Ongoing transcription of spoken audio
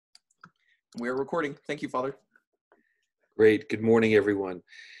We're recording. Thank you, Father. Great. Good morning, everyone.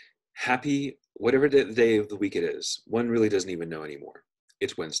 Happy, whatever day of the week it is. One really doesn't even know anymore.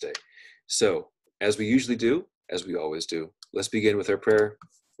 It's Wednesday. So, as we usually do, as we always do, let's begin with our prayer.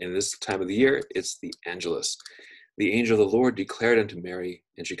 In this time of the year, it's the Angelus. The angel of the Lord declared unto Mary,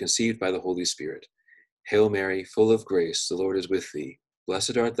 and she conceived by the Holy Spirit. Hail Mary, full of grace, the Lord is with thee.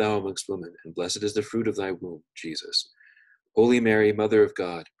 Blessed art thou amongst women, and blessed is the fruit of thy womb, Jesus. Holy Mary, Mother of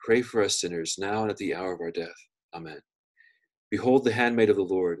God, pray for us sinners, now and at the hour of our death. Amen. Behold the handmaid of the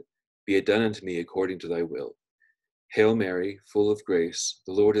Lord, be it done unto me according to thy will. Hail Mary, full of grace,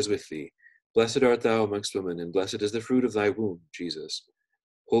 the Lord is with thee. Blessed art thou amongst women, and blessed is the fruit of thy womb, Jesus.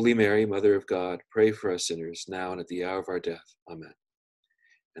 Holy Mary, Mother of God, pray for us sinners, now and at the hour of our death. Amen.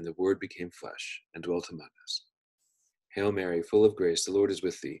 And the Word became flesh, and dwelt among us. Hail Mary, full of grace, the Lord is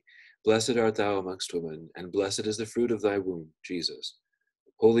with thee. Blessed art thou amongst women, and blessed is the fruit of thy womb, Jesus.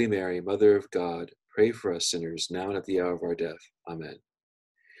 Holy Mary, Mother of God, pray for us sinners, now and at the hour of our death. Amen.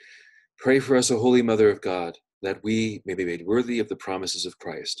 Pray for us, O Holy Mother of God, that we may be made worthy of the promises of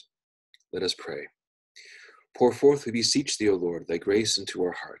Christ. Let us pray. Pour forth, we beseech thee, O Lord, thy grace into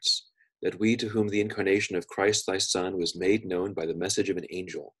our hearts, that we, to whom the incarnation of Christ thy Son was made known by the message of an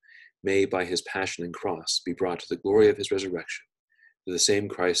angel, may, by his passion and cross, be brought to the glory of his resurrection, through the same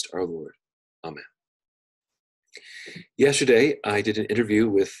Christ our Lord. Amen. Yesterday, I did an interview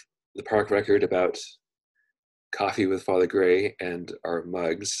with the Park Record about Coffee with Father Gray and our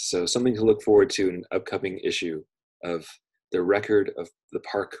mugs, so something to look forward to in an upcoming issue of the Record of the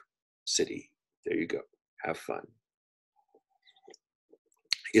Park City. There you go. Have fun.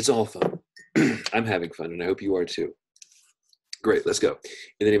 It's all fun. I'm having fun, and I hope you are too. Great, let's go.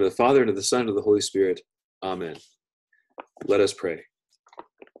 In the name of the Father, and of the Son, and of the Holy Spirit. Amen. Let us pray.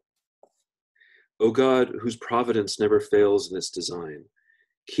 O God, whose providence never fails in its design,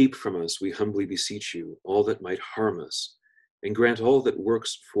 keep from us, we humbly beseech you, all that might harm us, and grant all that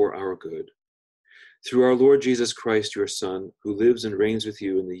works for our good. Through our Lord Jesus Christ, your Son, who lives and reigns with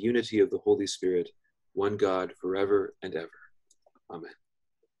you in the unity of the Holy Spirit, one God, forever and ever. Amen.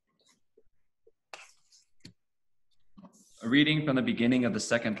 A reading from the beginning of the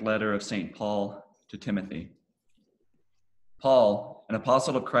second letter of St. Paul to Timothy. Paul, an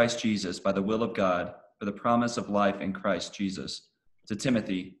apostle of Christ Jesus, by the will of God, for the promise of life in Christ Jesus. To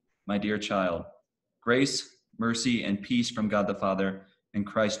Timothy, my dear child, grace, mercy, and peace from God the Father and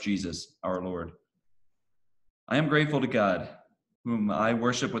Christ Jesus, our Lord. I am grateful to God, whom I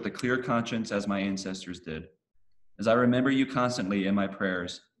worship with a clear conscience as my ancestors did, as I remember you constantly in my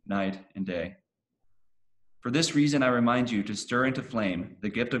prayers, night and day. For this reason, I remind you to stir into flame the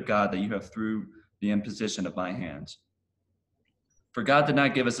gift of God that you have through the imposition of my hands. For God did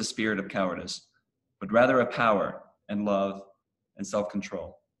not give us a spirit of cowardice, but rather of power and love and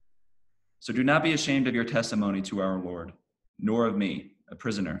self-control. So do not be ashamed of your testimony to our Lord, nor of me, a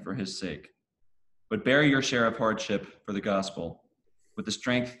prisoner for his sake, but bear your share of hardship for the gospel with the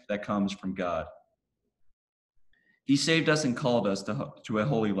strength that comes from God. He saved us and called us to a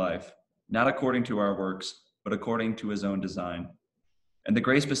holy life, not according to our works, but according to his own design. And the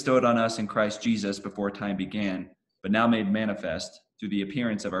grace bestowed on us in Christ Jesus before time began, but now made manifest through the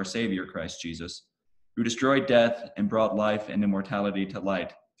appearance of our Savior, Christ Jesus, who destroyed death and brought life and immortality to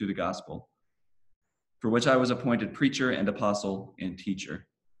light through the gospel, for which I was appointed preacher and apostle and teacher.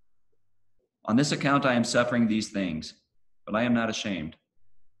 On this account I am suffering these things, but I am not ashamed,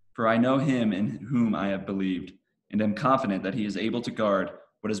 for I know him in whom I have believed, and am confident that he is able to guard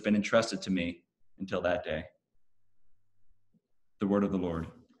what has been entrusted to me until that day. The word of the Lord.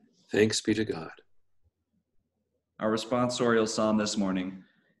 Thanks be to God. Our responsorial psalm this morning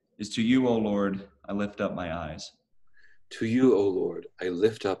is to you, O Lord, I lift up my eyes. To you, O Lord, I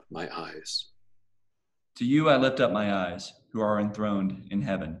lift up my eyes. To you I lift up my eyes, who are enthroned in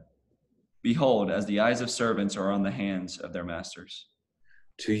heaven. Behold, as the eyes of servants are on the hands of their masters.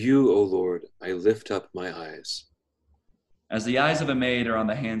 To you, O Lord, I lift up my eyes. As the eyes of a maid are on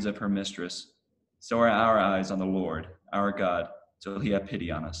the hands of her mistress, so are our eyes on the Lord, our God, till he have pity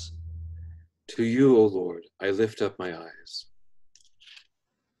on us. To you, O Lord, I lift up my eyes.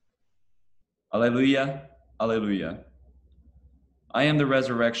 Alleluia, alleluia. I am the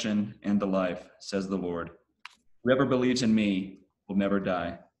resurrection and the life, says the Lord. Whoever believes in me will never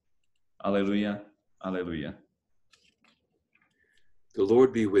die. Alleluia, alleluia. The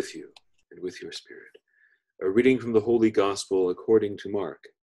Lord be with you and with your spirit. A reading from the Holy Gospel according to Mark.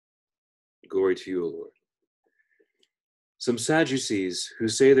 Glory to you, O Lord. Some Sadducees, who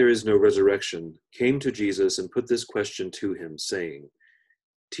say there is no resurrection, came to Jesus and put this question to him, saying,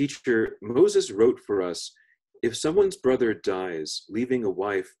 Teacher, Moses wrote for us If someone's brother dies, leaving a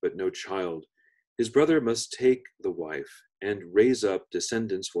wife but no child, his brother must take the wife and raise up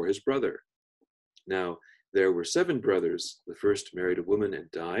descendants for his brother. Now, there were 7 brothers. The first married a woman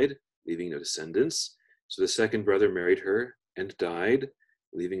and died, leaving no descendants. So the second brother married her and died,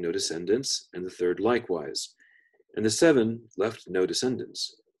 leaving no descendants, and the third likewise. And the 7 left no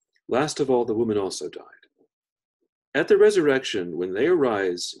descendants. Last of all, the woman also died. At the resurrection, when they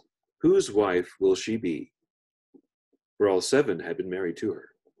arise, whose wife will she be? For all 7 had been married to her.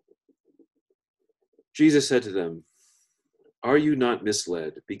 Jesus said to them, Are you not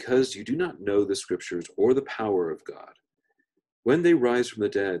misled, because you do not know the Scriptures or the power of God? When they rise from the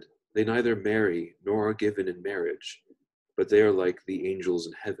dead, they neither marry nor are given in marriage, but they are like the angels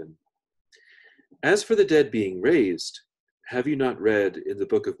in heaven. As for the dead being raised, have you not read in the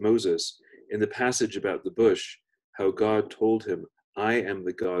book of Moses, in the passage about the bush, how God told him, I am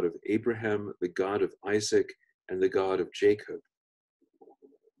the God of Abraham, the God of Isaac, and the God of Jacob?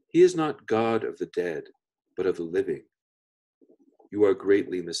 He is not God of the dead, but of the living. You are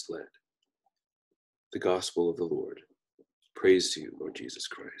greatly misled. The gospel of the Lord. Praise to you, Lord Jesus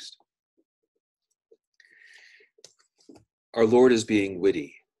Christ. Our Lord is being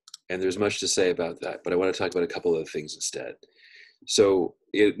witty, and there's much to say about that, but I want to talk about a couple of things instead. So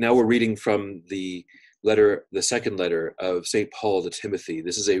now we're reading from the second letter of St. Paul to Timothy.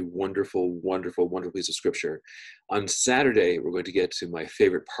 This is a wonderful, wonderful, wonderful piece of scripture. On Saturday, we're going to get to my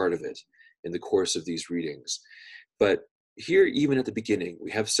favorite part of it in the course of these readings. But here, even at the beginning,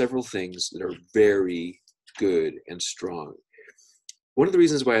 we have several things that are very good and strong. One of the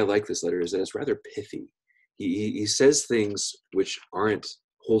reasons why I like this letter is that it's rather pithy. He says things which aren't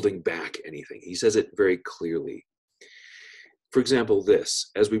holding back anything. He says it very clearly. For example,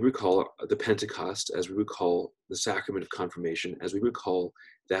 this, as we recall the Pentecost, as we recall the sacrament of confirmation, as we recall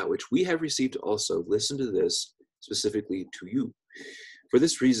that which we have received also, listen to this specifically to you. For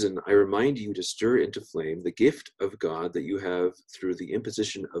this reason, I remind you to stir into flame the gift of God that you have through the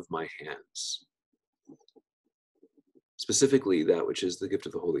imposition of my hands. Specifically, that which is the gift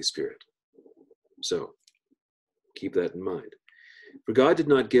of the Holy Spirit. So, keep that in mind. For God did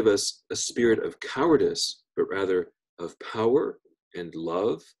not give us a spirit of cowardice, but rather of power and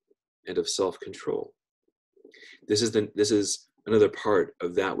love and of self-control. This is another part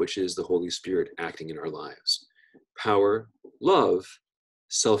of that which is the Holy Spirit acting in our lives. Power, love,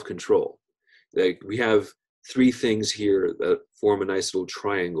 self-control. We have 3 things here that form a nice little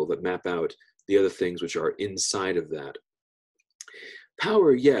triangle that map out the other things which are inside of that.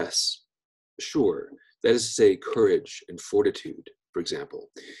 Power, yes, sure. That is to say, courage and fortitude, for example.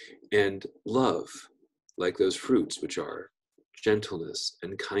 And love, like those fruits, which are gentleness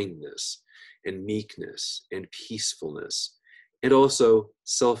and kindness and meekness and peacefulness. And also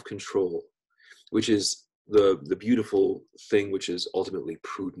self-control, which is the beautiful thing which is ultimately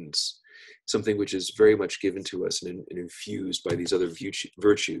prudence, something which is very much given to us and infused by these other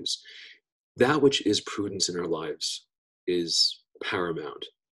virtues. That which is prudence in our lives is paramount.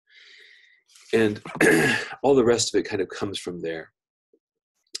 And all the rest of it kind of comes from there.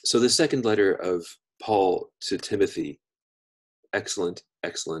 So the second letter of Paul to Timothy, excellent,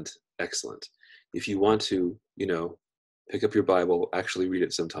 excellent, excellent. If you want to, pick up your Bible, actually read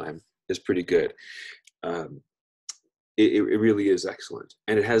it sometime, it's pretty good. It really is excellent.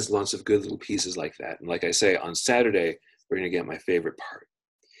 And it has lots of good little pieces like that. And like I say, on Saturday, we're going to get my favorite part.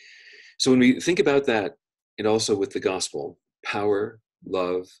 So when we think about that, and also with the gospel, power,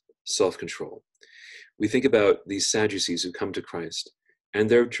 love, self-control, we think about these Sadducees who come to Christ, and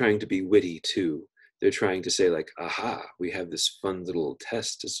they're trying to be witty too. They're trying to say like, aha, we have this fun little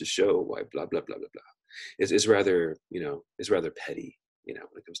test just to show why blah, blah, blah, blah, blah. It's rather, it's rather petty, when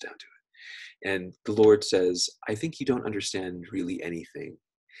it comes down to it. And the Lord says, I think you don't understand really anything,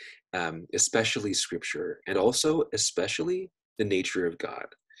 especially scripture, and also especially the nature of God.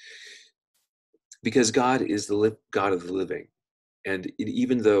 Because God is the God of the living. And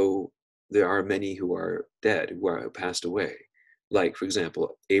even though there are many who are dead, who are passed away, like, for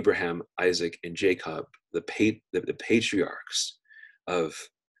example, Abraham, Isaac, and Jacob, the patriarchs of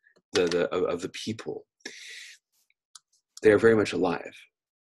the people, they are very much alive,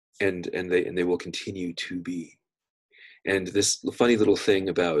 and they will continue to be. And this funny little thing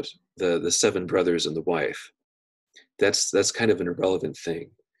about the 7 brothers and the wife, that's kind of an irrelevant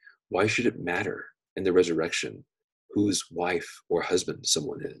thing. Why should it matter in the resurrection whose wife or husband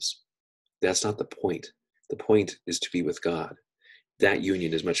someone is? That's not the point. The point is to be with God. That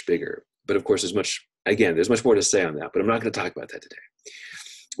union is much bigger. But of course, there's much more to say on that, but I'm not going to talk about that today.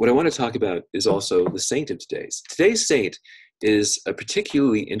 What I want to talk about is also the saint of today's. Today's saint is a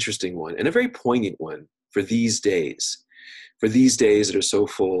particularly interesting one and a very poignant one for these days, that are so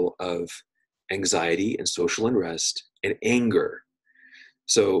full of anxiety and social unrest and anger.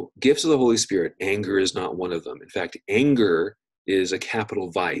 So gifts of the Holy Spirit, anger is not one of them. In fact, anger is a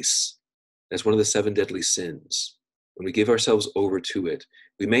capital vice. That's one of the 7 deadly sins. When we give ourselves over to it,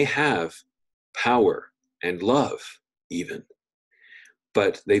 we may have power and love even,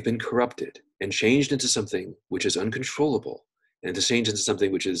 but they've been corrupted and changed into something which is uncontrollable, and to change into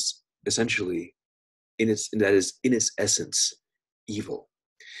something which is essentially in its essence evil.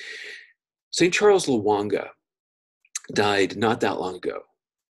 St. Charles Lwanga died not that long ago.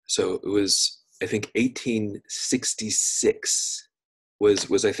 So it was, I think, 1866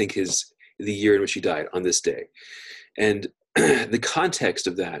 was I think the year in which he died, on this day. And the context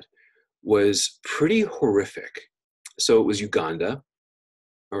of that was pretty horrific. So it was Uganda,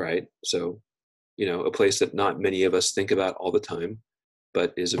 all right? So, a place that not many of us think about all the time,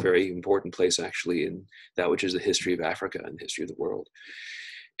 but is a very important place actually in that which is the history of Africa and the history of the world.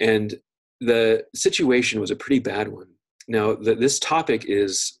 And the situation was a pretty bad one. Now, this topic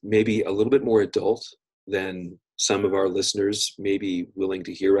is maybe a little bit more adult than some of our listeners may be willing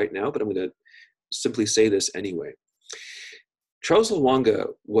to hear right now, but I'm going to simply say this anyway. Charles Lwanga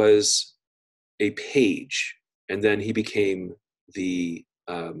was a page, and then he became the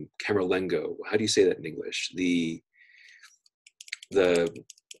Camerlengo. How do you say that in English? The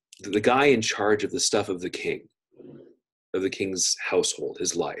guy in charge of the stuff of the king, of the king's household,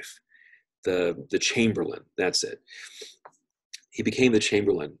 his life. The Chamberlain, that's it. He became the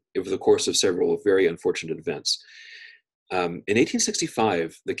Chamberlain over the course of several very unfortunate events. In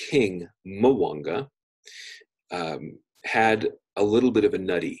 1865, the king, Mwanga, had a little bit of a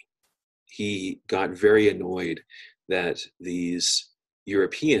nutty. He got very annoyed that these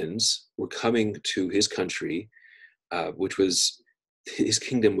Europeans were coming to his country, which was, his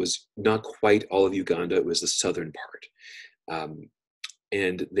kingdom was not quite all of Uganda, it was the southern part.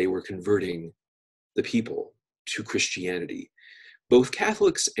 And they were converting the people to Christianity, both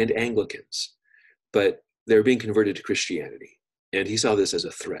Catholics and Anglicans, but they were being converted to Christianity. And he saw this as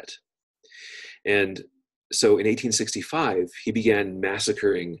a threat. And so in 1865, he began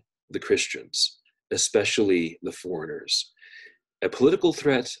massacring the Christians, especially the foreigners. A political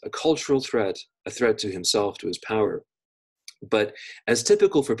threat, a cultural threat, a threat to himself, to his power. But as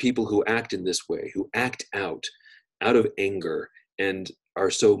typical for people who act in this way, who act out of anger and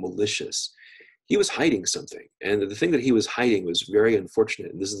are so malicious, he was hiding something. And the thing that he was hiding was very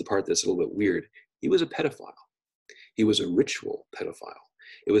unfortunate. And this is the part that's a little bit weird. He was a pedophile. He was a ritual pedophile.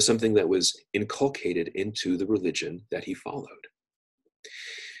 It was something that was inculcated into the religion that he followed.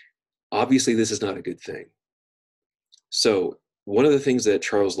 Obviously, this is not a good thing. So one of the things that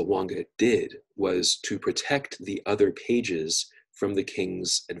Charles Lwanga did was to protect the other pages from the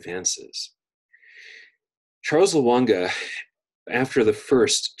king's advances. Charles Lwanga, after the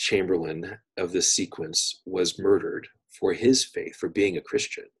first Chamberlain of this sequence was murdered for his faith, for being a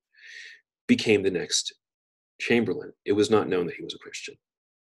Christian, became the next Chamberlain. It was not known that he was a Christian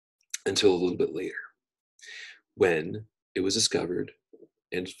until a little bit later, when it was discovered,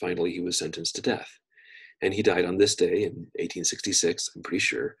 and finally he was sentenced to death. And he died on this day in 1866, I'm pretty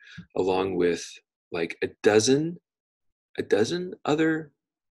sure, along with like a dozen other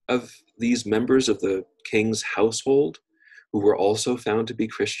of these members of the king's household who were also found to be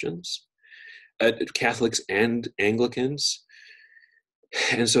Christians, Catholics and Anglicans.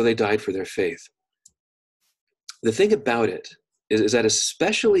 And so they died for their faith. The thing about it is that,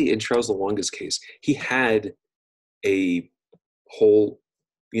 especially in Charles Lwanga's case, he had a whole,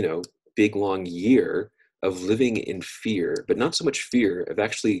 big long year of living in fear, but not so much fear of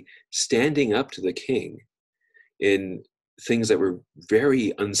actually standing up to the king in things that were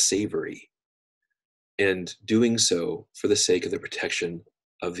very unsavory, and doing so for the sake of the protection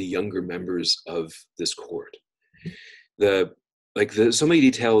of the younger members of this court. So many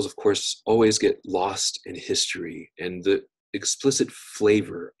details, of course, always get lost in history, and the explicit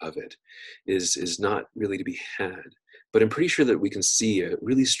flavor of it is not really to be had. But I'm pretty sure that we can see a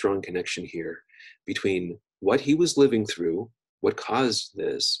really strong connection here between what he was living through, what caused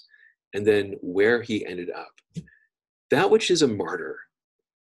this, and then where he ended up. That which is a martyr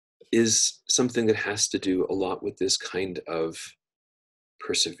is something that has to do a lot with this kind of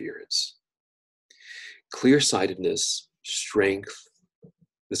perseverance. Clear-sightedness, strength,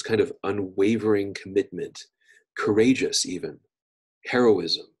 this kind of unwavering commitment, courageous even,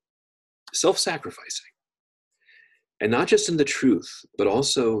 heroism, self-sacrificing. And not just in the truth, but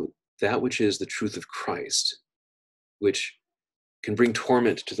also that which is the truth of Christ, which can bring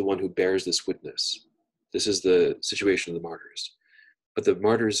torment to the one who bears this witness. This is the situation of the martyrs. But the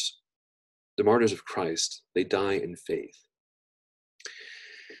martyrs the martyrs of Christ, they die in faith.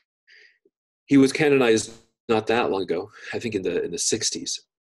 He was canonized not that long ago, I think in the 60s.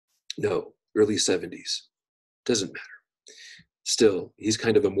 No, early 70s. Doesn't matter. Still, he's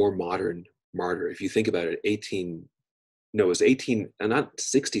kind of a more modern martyr. If you think about it, it was 86,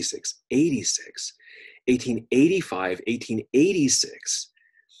 1885, 1886.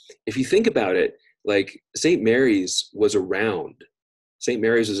 If you think about it, like St. Mary's was around. St.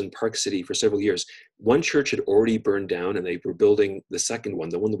 Mary's was in Park City for several years. One church had already burned down and they were building the second one,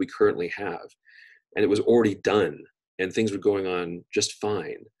 the one that we currently have. And it was already done and things were going on just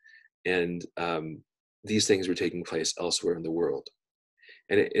fine. And these things were taking place elsewhere in the world.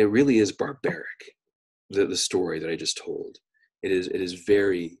 And it really is barbaric, the story that I just told. It is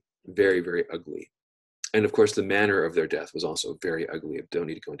very, very, very ugly. And of course, the manner of their death was also very ugly. I don't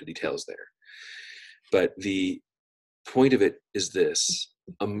need to go into details there. But the point of it is this: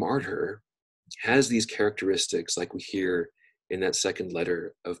 a martyr has these characteristics like we hear in that second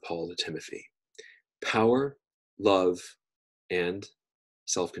letter of Paul to Timothy: power, love, and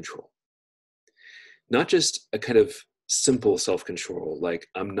self-control. Not just a kind of simple self-control, like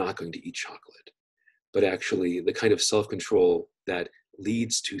I'm not going to eat chocolate, but actually the kind of self-control that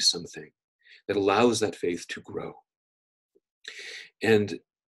leads to something, that allows that faith to grow. And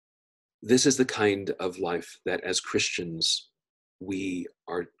this is the kind of life that as Christians, we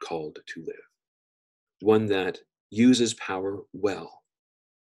are called to live. One that uses power well,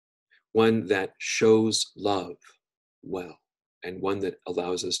 one that shows love well, and one that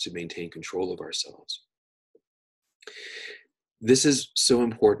allows us to maintain control of ourselves. This is so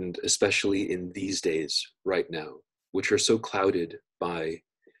important, especially in these days right now, which are so clouded by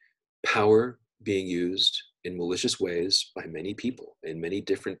power being used in malicious ways by many people in many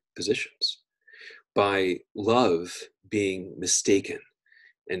different positions, by love being mistaken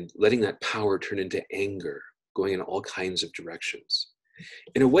and letting that power turn into anger, going in all kinds of directions.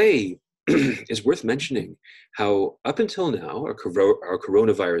 In a way, it's worth mentioning how up until now, our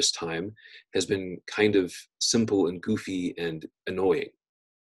coronavirus time has been kind of simple and goofy and annoying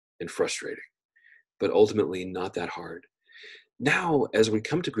and frustrating, but ultimately not that hard. Now, as we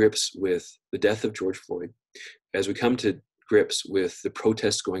come to grips with the death of George Floyd, as we come to grips with the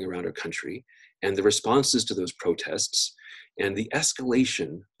protests going around our country and the responses to those protests and the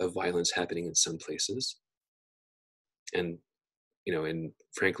escalation of violence happening in some places, and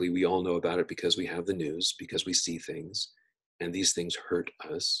frankly, we all know about it because we have the news, because we see things, and these things hurt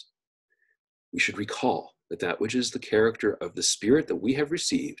us. We should recall that that which is the character of the Spirit that we have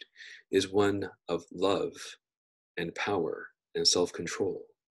received is one of love and power and self-control.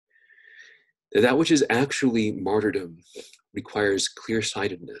 That which is actually martyrdom requires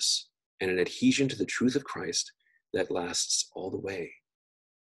clear-sightedness and an adhesion to the truth of Christ that lasts all the way.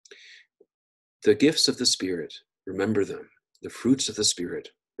 The gifts of the Spirit, remember them. The fruits of the Spirit,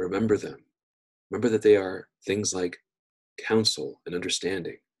 remember them. Remember that they are things like counsel and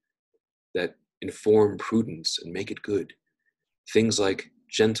understanding that inform prudence and make it good. Things like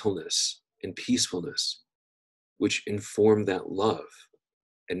gentleness and peacefulness, which inform that love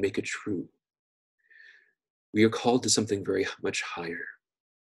and make it true. We are called to something very much higher.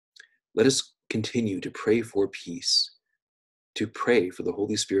 Let us continue to pray for peace, to pray for the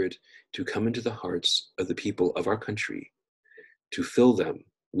Holy Spirit to come into the hearts of the people of our country, to fill them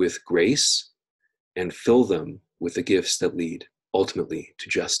with grace and fill them with the gifts that lead ultimately to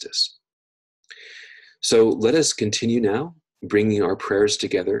justice. So let us continue now, bringing our prayers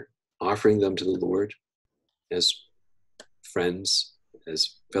together, offering them to the Lord as friends,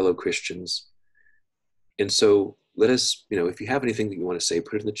 as fellow Christians. And so let us, if you have anything that you want to say,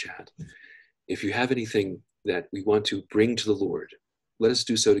 put it in the chat. If you have anything that we want to bring to the Lord, let us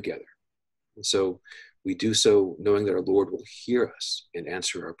do so together. And so we do so knowing that our Lord will hear us and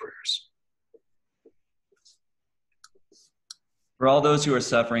answer our prayers. For all those who are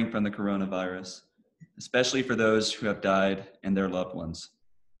suffering from the coronavirus, especially for those who have died and their loved ones,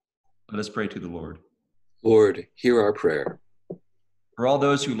 let us pray to the Lord. Lord, hear our prayer. For all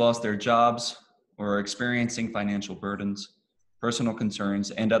those who lost their jobs or are experiencing financial burdens, personal concerns,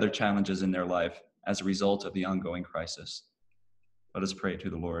 and other challenges in their life as a result of the ongoing crisis, let us pray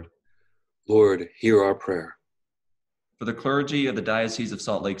to the Lord. Lord, hear our prayer. For the clergy of the Diocese of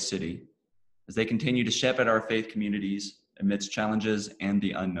Salt Lake City, as they continue to shepherd our faith communities amidst challenges and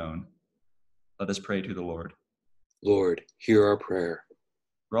the unknown, let us pray to the Lord. Lord, hear our prayer.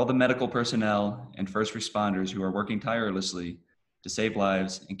 For all the medical personnel and first responders who are working tirelessly to save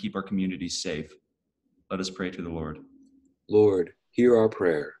lives and keep our communities safe, let us pray to the Lord. Lord, hear our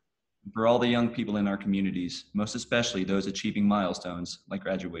prayer. For all the young people in our communities, most especially those achieving milestones like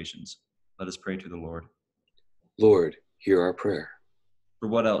graduations, Let us pray to the Lord. Lord, hear our prayer. For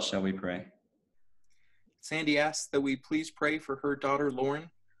what else shall we pray? Sandy asks that we please pray for her daughter Lauren,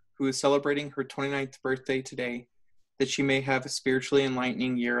 who is celebrating her 29th birthday today, that she may have a spiritually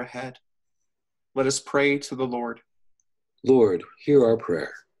enlightening year ahead. Let us pray to the Lord. Lord, hear our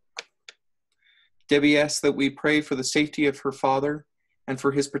prayer. Debbie asks that we pray for the safety of her father and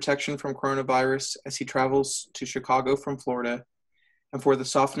for his protection from coronavirus as he travels to Chicago from Florida, and for the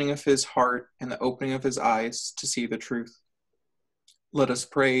softening of his heart and the opening of his eyes to see the truth. Let us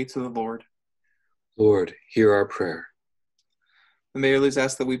pray to the Lord. Lord, hear our prayer. The Mayerleys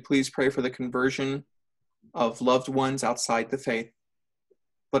ask that we please pray for the conversion of loved ones outside the faith.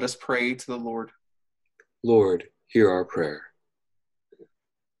 Let us pray to the Lord. Lord, hear our prayer.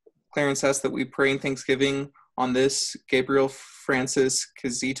 Clarence asks that we pray in thanksgiving on this Gabriel Francis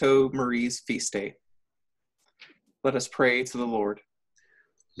Casito Marie's feast day. Let us pray to the Lord.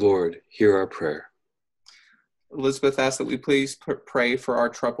 Lord, hear our prayer. Elizabeth asks that we please pray for our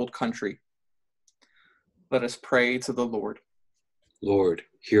troubled country. Let us pray to the Lord. Lord,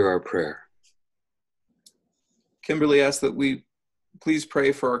 hear our prayer. Kimberly asks that we please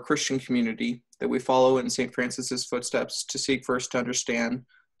pray for our Christian community, that we follow in St. Francis's footsteps to seek first to understand,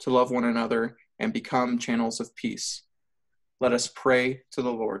 to love one another, and become channels of peace. Let us pray to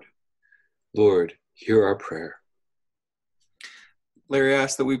the Lord. Lord, hear our prayer. Larry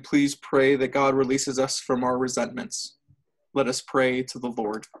asks that we please pray that God releases us from our resentments. Let us pray to the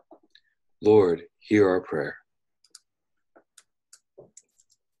Lord. Lord, hear our prayer.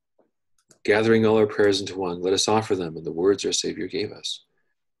 Gathering all our prayers into one, let us offer them in the words our Savior gave us.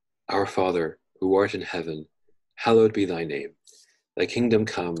 Our Father, who art in heaven, hallowed be thy name. Thy kingdom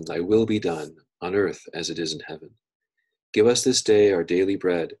come, thy will be done, on earth as it is in heaven. Give us this day our daily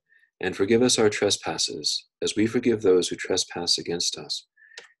bread, and forgive us our trespasses, as we forgive those who trespass against us.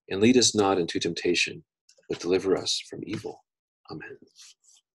 And lead us not into temptation, but deliver us from evil. Amen.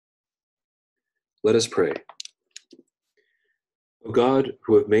 Let us pray. O God,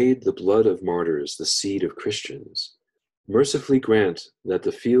 who have made the blood of martyrs the seed of Christians, mercifully grant that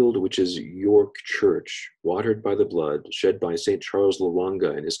the field which is your church, watered by the blood shed by St. Charles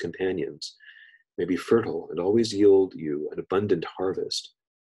Lwanga and his companions, may be fertile and always yield you an abundant harvest.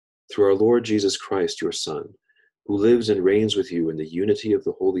 Through our Lord Jesus Christ, your Son, who lives and reigns with you in the unity of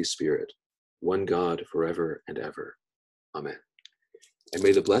the Holy Spirit, one God forever and ever. Amen. And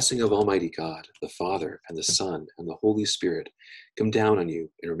may the blessing of Almighty God, the Father, and the Son, and the Holy Spirit come down on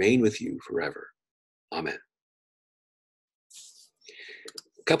you and remain with you forever. Amen.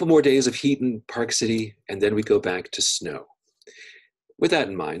 A couple more days of heat in Park City, and then we go back to snow. With that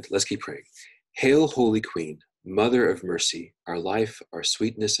in mind, let's keep praying. Hail, Holy Queen, Mother of Mercy, our life, our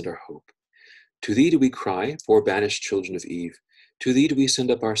sweetness, and our hope. To thee do we cry, poor banished children of Eve. To thee do we send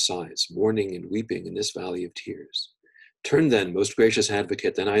up our sighs, mourning and weeping in this valley of tears. Turn then, most gracious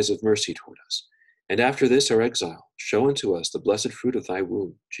Advocate, thine eyes of mercy toward us, and after this our exile, show unto us the blessed fruit of thy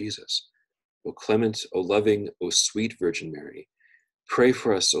womb, Jesus. O clement, O loving, O sweet Virgin Mary, pray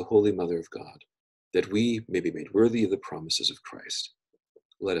for us, O Holy Mother of God, that we may be made worthy of the promises of Christ.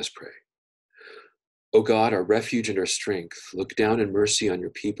 Let us pray. O God, our refuge and our strength, look down in mercy on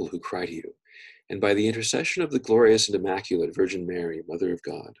your people who cry to you, and by the intercession of the glorious and immaculate Virgin Mary, Mother of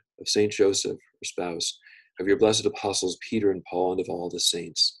God, of Saint Joseph, her spouse, of your blessed apostles Peter and Paul, and of all the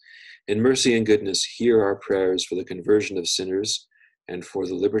saints, in mercy and goodness, hear our prayers for the conversion of sinners and for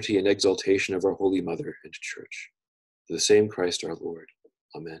the liberty and exaltation of our Holy Mother and Church. For the same Christ our Lord.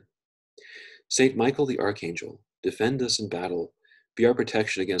 Amen. Saint Michael the Archangel, defend us in battle, be our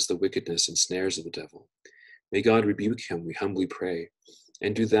protection against the wickedness and snares of the devil. May God rebuke him, we humbly pray.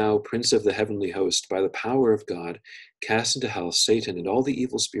 And do thou, Prince of the heavenly host, by the power of God, cast into hell Satan and all the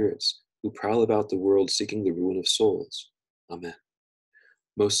evil spirits who prowl about the world seeking the ruin of souls. Amen.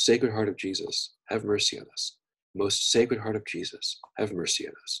 Most Sacred Heart of Jesus, have mercy on us. Most Sacred Heart of Jesus, have mercy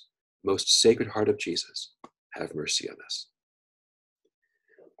on us. Most Sacred Heart of Jesus, have mercy on us.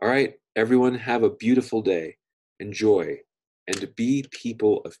 All right, everyone, have a beautiful day. Enjoy, and be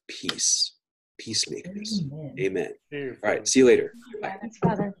people of peace. Peacemakers. Amen. All right, see you later. Bye. Thanks,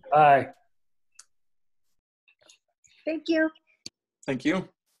 Father. Bye. Thank you. Thank you.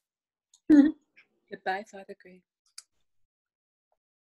 Goodbye, Father Green.